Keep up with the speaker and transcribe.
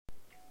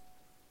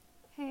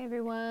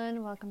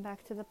everyone. Welcome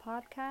back to the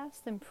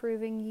podcast,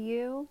 Improving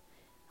You.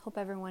 Hope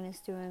everyone is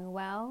doing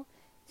well.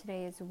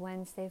 Today is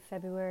Wednesday,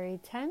 February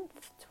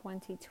 10th,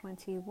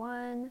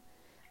 2021.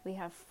 We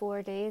have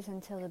 4 days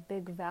until the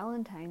big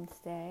Valentine's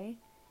Day.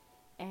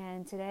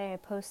 And today I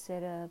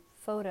posted a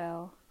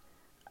photo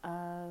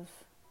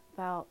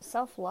about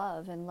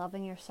self-love and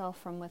loving yourself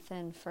from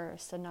within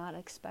first and not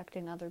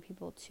expecting other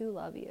people to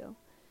love you.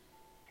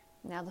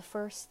 Now, the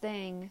first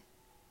thing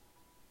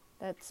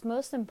that's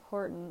most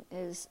important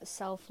is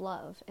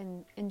self-love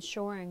and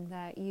ensuring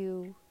that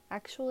you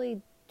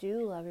actually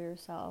do love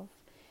yourself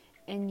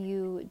and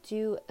you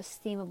do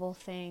esteemable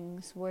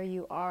things where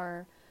you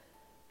are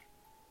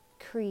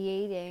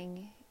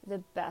creating the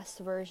best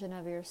version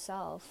of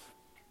yourself,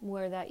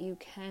 where that you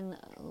can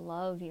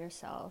love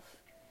yourself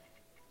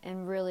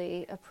and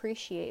really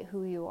appreciate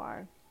who you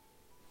are.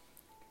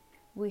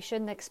 We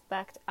shouldn't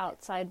expect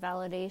outside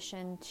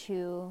validation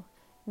to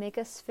make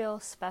us feel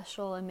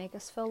special and make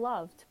us feel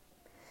loved.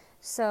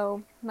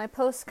 So my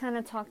post kind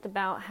of talked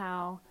about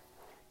how,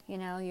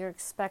 you're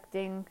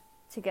expecting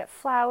to get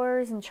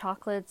flowers and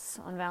chocolates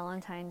on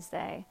Valentine's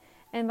Day.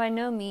 And by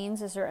no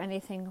means is there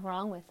anything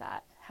wrong with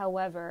that.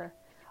 However,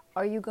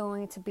 are you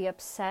going to be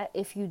upset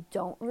if you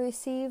don't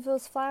receive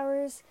those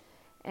flowers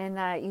and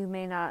that you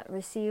may not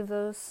receive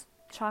those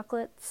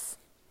chocolates?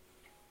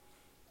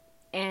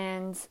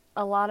 And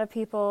a lot of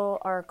people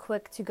are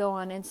quick to go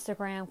on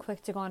Instagram,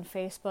 quick to go on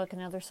Facebook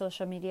and other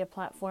social media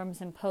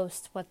platforms and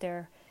post what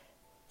their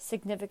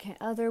significant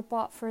other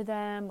bought for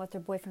them, what their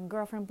boyfriend,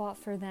 girlfriend bought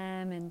for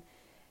them, and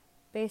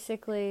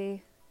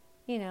basically,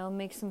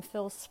 makes them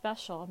feel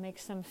special,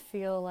 makes them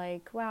feel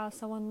like, wow,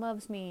 someone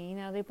loves me,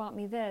 they bought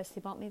me this, they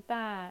bought me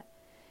that,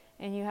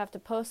 and you have to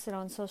post it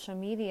on social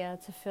media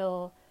to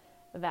feel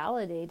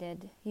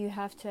validated. You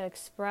have to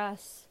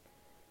express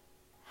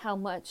how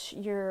much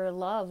you're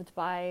loved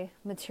by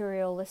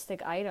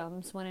materialistic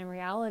items, when in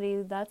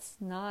reality, that's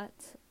not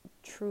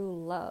true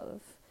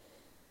love.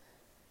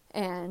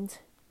 And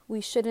we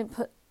shouldn't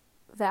put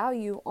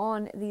value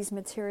on these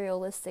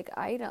materialistic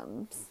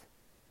items,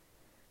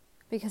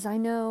 because I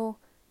know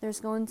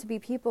there's going to be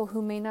people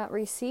who may not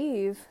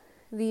receive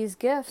these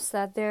gifts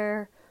that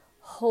they're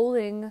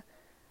holding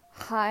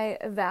high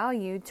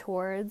value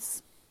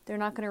towards. They're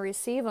not going to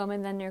receive them,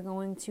 and then they're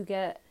going to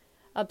get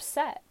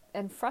upset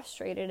and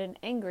frustrated and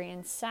angry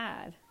and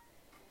sad.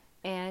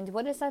 And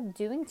what is that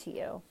doing to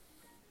you?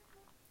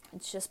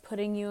 It's just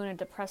putting you in a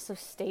depressive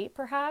state,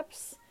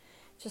 perhaps.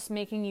 Just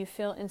making you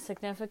feel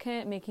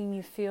insignificant, making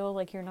you feel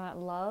like you're not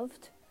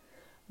loved,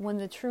 when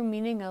the true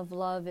meaning of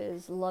love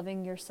is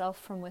loving yourself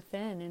from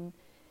within. And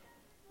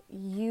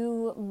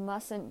you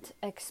mustn't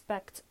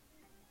expect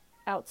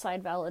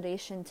outside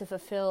validation to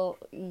fulfill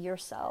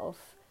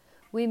yourself.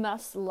 We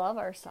must love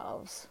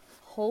ourselves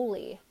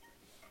wholly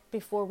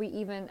before we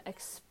even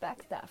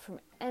expect that from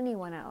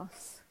anyone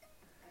else.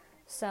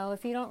 So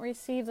if you don't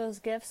receive those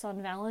gifts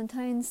on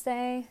Valentine's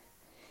Day,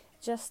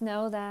 just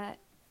know that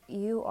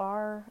you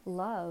are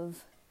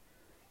love.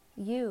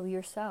 You,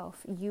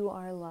 yourself, you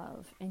are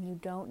love, and you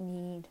don't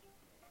need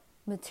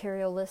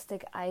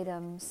materialistic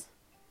items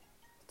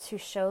to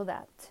show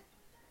that.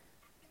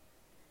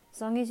 As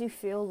long as you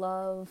feel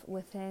love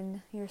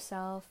within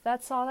yourself,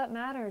 that's all that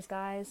matters,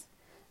 guys.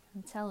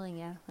 I'm telling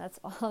you, that's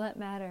all that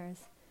matters.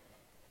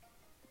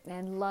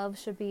 And love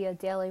should be a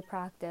daily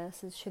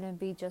practice. It shouldn't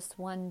be just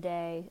 1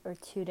 day or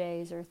 2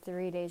 days or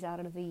 3 days out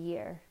of the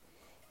year.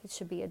 It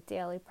should be a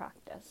daily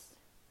practice.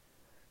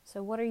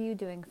 So what are you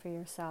doing for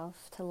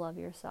yourself to love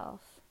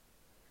yourself,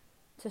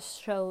 to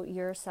show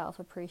yourself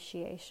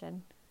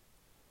appreciation?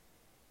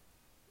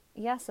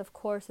 Yes, of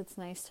course, it's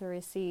nice to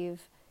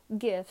receive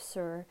gifts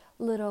or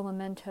little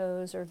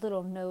mementos or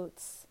little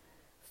notes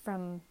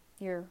from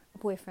your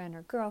boyfriend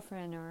or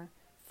girlfriend or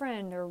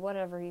friend or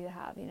whatever you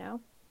have,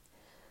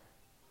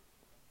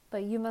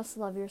 But you must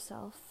love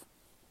yourself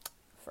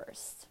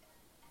first.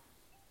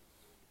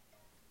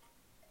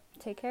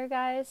 Take care,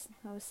 guys.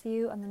 I will see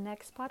you on the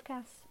next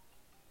podcast.